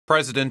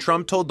President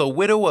Trump told the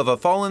widow of a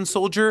fallen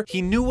soldier he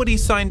knew what he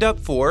signed up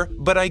for,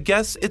 but I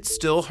guess it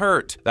still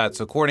hurt. That's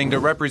according to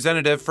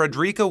Representative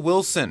Frederica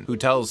Wilson, who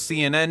tells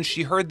CNN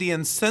she heard the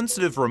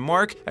insensitive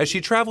remark as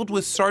she traveled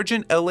with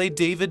Sergeant L.A.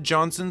 David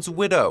Johnson's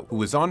widow, who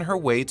was on her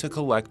way to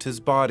collect his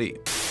body.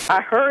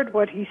 I heard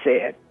what he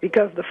said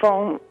because the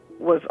phone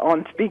was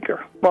on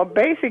speaker. Well,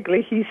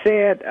 basically he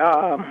said,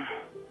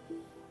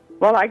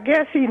 well, I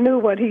guess he knew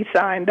what he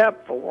signed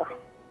up for,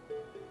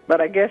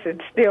 but I guess it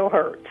still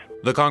hurts.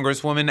 The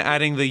Congresswoman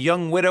adding the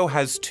young widow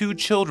has 2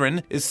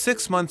 children, is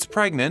 6 months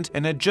pregnant,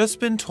 and had just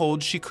been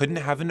told she couldn't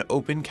have an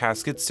open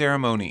casket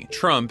ceremony.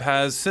 Trump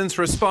has since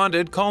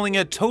responded, calling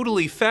it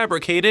totally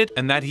fabricated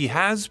and that he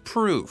has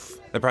proof.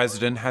 The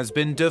president has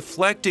been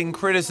deflecting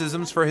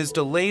criticisms for his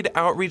delayed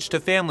outreach to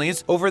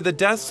families over the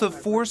deaths of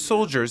 4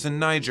 soldiers in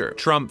Niger.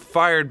 Trump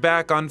fired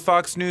back on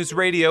Fox News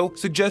Radio,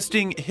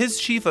 suggesting his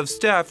chief of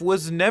staff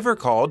was never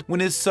called when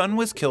his son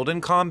was killed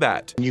in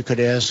combat. You could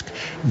ask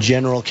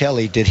General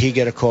Kelly, did he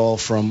get a call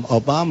from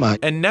Obama?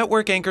 And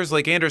network anchors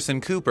like Anderson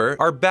Cooper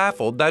are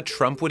baffled that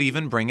Trump would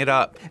even bring it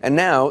up. And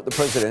now the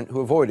president,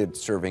 who avoided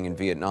serving in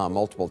Vietnam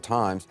multiple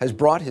times, has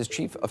brought his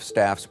chief of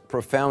staff's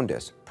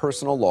profoundest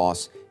personal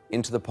loss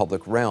into the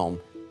public realm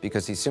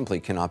because he simply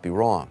cannot be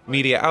wrong.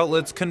 Media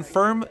outlets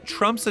confirm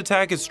Trump's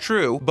attack is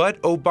true,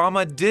 but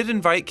Obama did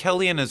invite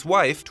Kelly and his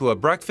wife to a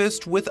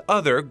breakfast with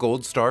other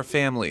Gold Star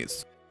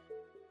families.